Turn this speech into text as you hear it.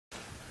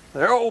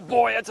There, oh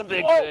boy, that's a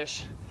big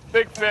fish.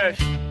 Big fish.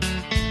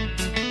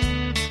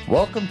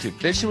 Welcome to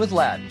Fishing with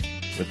Ladin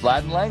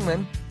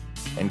Langman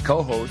and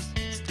co-host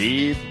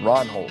Steve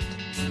Ronholt.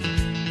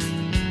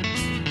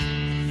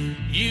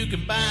 You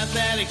can buy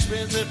that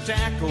expensive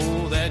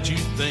tackle that you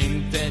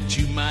think that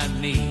you might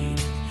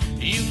need.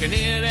 You can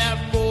head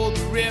out for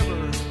the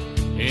river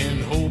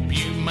and hope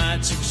you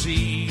might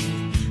succeed.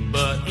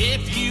 But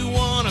if you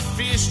want to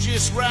fish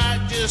just right,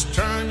 just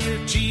turn your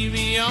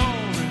TV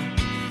on.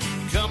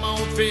 Come on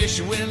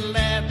fishing with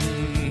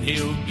Ladin,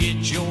 he'll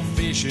get your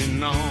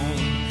fishing on.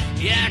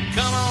 Yeah,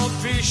 come on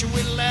fishing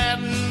with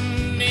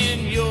Ladin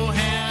and you'll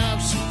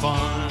have some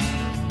fun.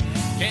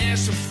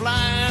 Cast a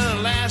fly in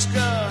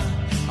Alaska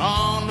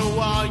on the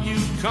wild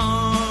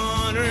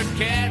Yukon, or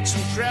catch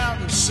some trout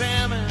and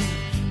salmon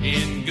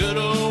in good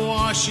old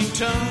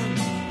Washington.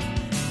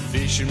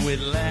 Fishing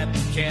with Ladin,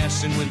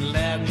 casting with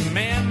Ladin,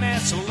 man,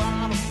 that's a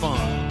lot of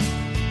fun.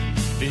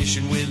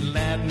 Fishing with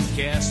Ladin,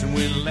 casting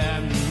with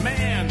Ladin,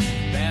 man,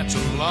 that's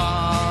a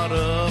lot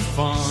of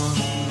fun.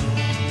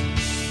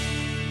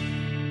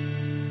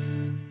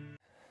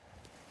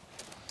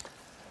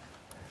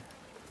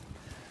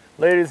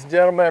 Ladies and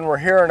gentlemen, we're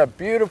here in a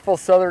beautiful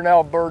southern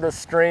Alberta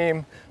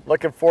stream.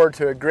 Looking forward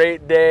to a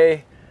great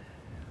day.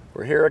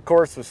 We're here, of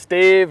course, with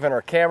Steve, and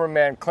our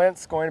cameraman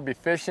Clint's going to be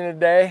fishing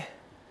today.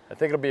 I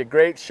think it'll be a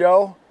great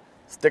show.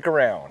 Stick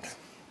around.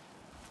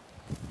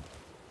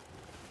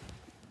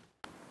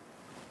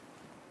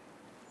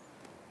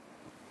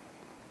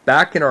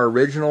 Back in our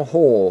original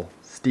hole,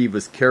 Steve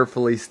was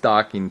carefully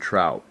stalking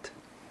trout.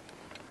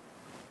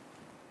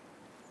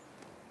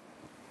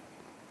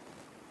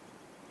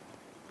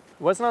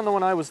 It wasn't on the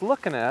one I was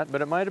looking at,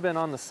 but it might have been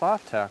on the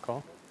soft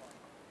tackle.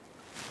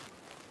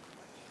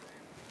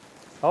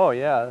 Oh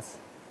yeah,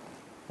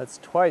 that's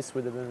twice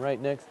would have been right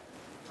next.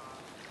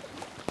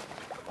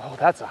 Oh,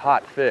 that's a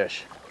hot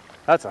fish.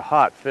 That's a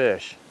hot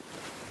fish.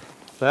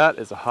 That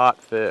is a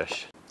hot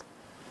fish.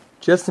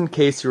 Just in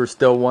case you were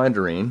still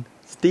wondering,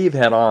 Steve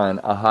had on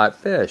a hot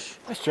fish.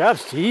 Nice job,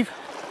 Steve.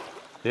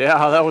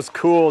 Yeah, that was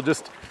cool.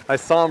 I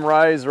saw him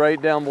rise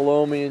right down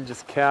below me and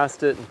just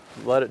cast it and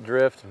let it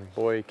drift, and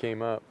boy, he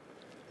came up.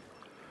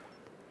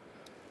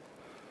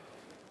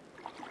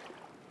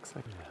 Looks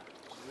like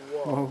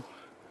Whoa.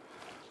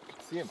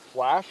 See him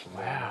flashing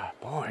there. yeah,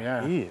 boy,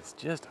 yeah. He is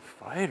just a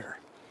fighter.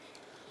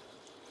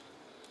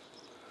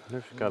 I wonder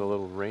if he's got a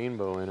little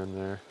rainbow in him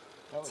there.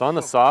 It's on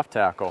the soft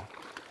tackle.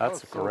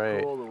 That's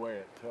great. So cool the way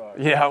it took.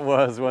 Yeah, it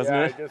was, wasn't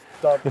it? I just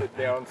dumped it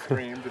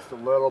downstream just a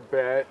little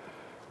bit.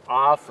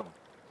 Awesome.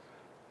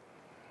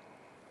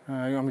 You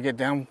want me to get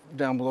down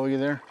below you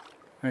there?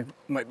 It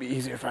might be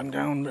easier if I'm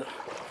down. But...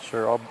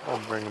 Sure, I'll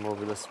bring him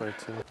over this way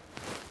too.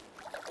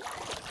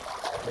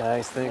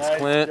 Nice, thanks, Nice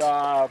Clint.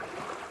 job.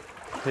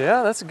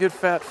 Yeah, that's a good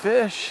fat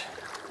fish.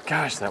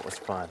 Gosh, that was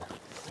fun.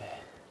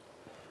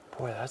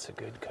 Boy, that's a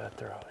good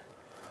cutthroat.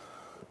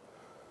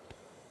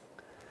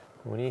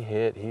 When he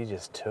hit, he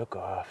just took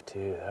off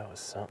too. That was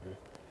something.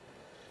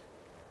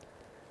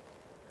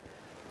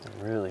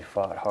 He really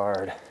fought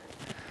hard.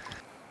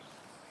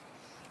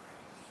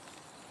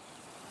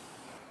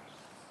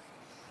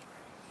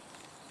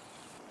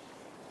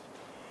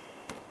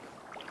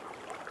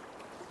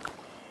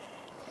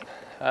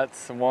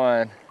 That's the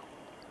one.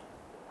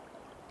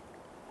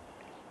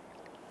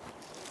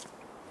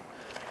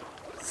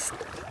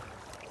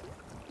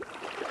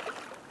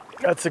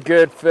 That's a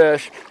good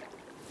fish.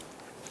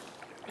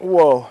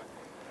 Whoa.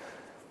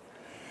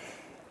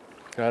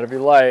 Gotta be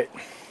light.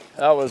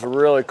 That was a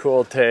really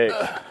cool take.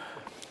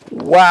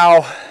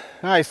 Wow.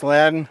 Nice,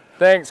 Ladin.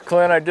 Thanks,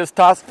 Clint. I just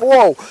tossed.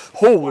 Whoa.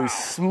 Holy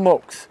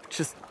smokes.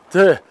 Just.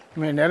 You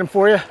may net him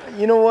for you?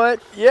 You know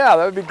what? Yeah,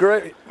 that would be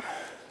great.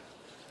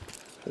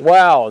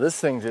 Wow, this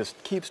thing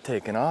just keeps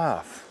taking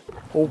off.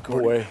 Oh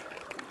boy.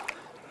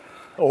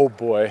 Oh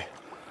boy.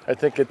 I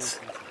think it's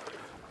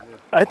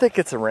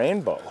a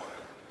rainbow.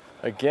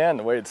 Again,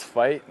 the way it's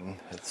fighting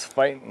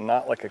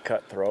not like a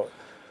cutthroat.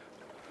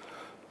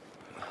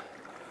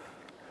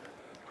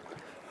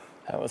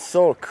 That was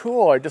so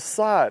cool. I just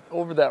saw it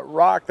over that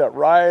rock, that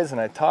rise, and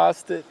I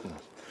tossed it, and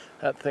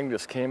that thing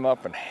just came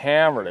up and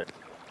hammered it.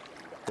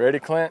 Ready,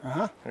 Clint?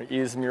 Uh-huh. I'm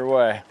gonna ease them your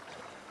way.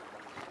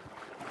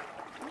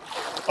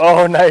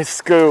 Oh, nice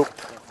scoop.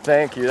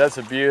 Thank you. That's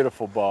a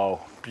beautiful bow.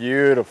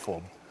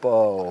 Beautiful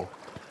bow.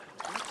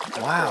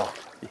 Wow.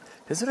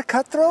 Is it a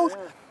cutthroat?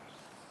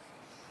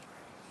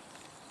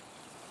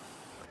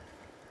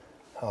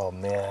 Oh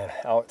man,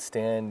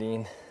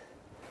 outstanding.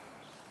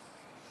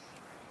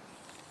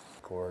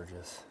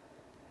 Gorgeous.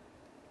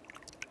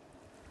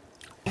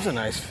 He's a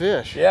nice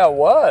fish. Yeah, it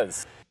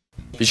was.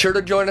 Be sure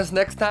to join us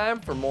next time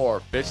for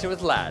more Fishing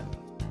with Ladin,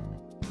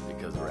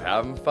 because we're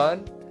having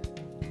fun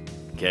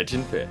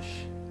catching fish.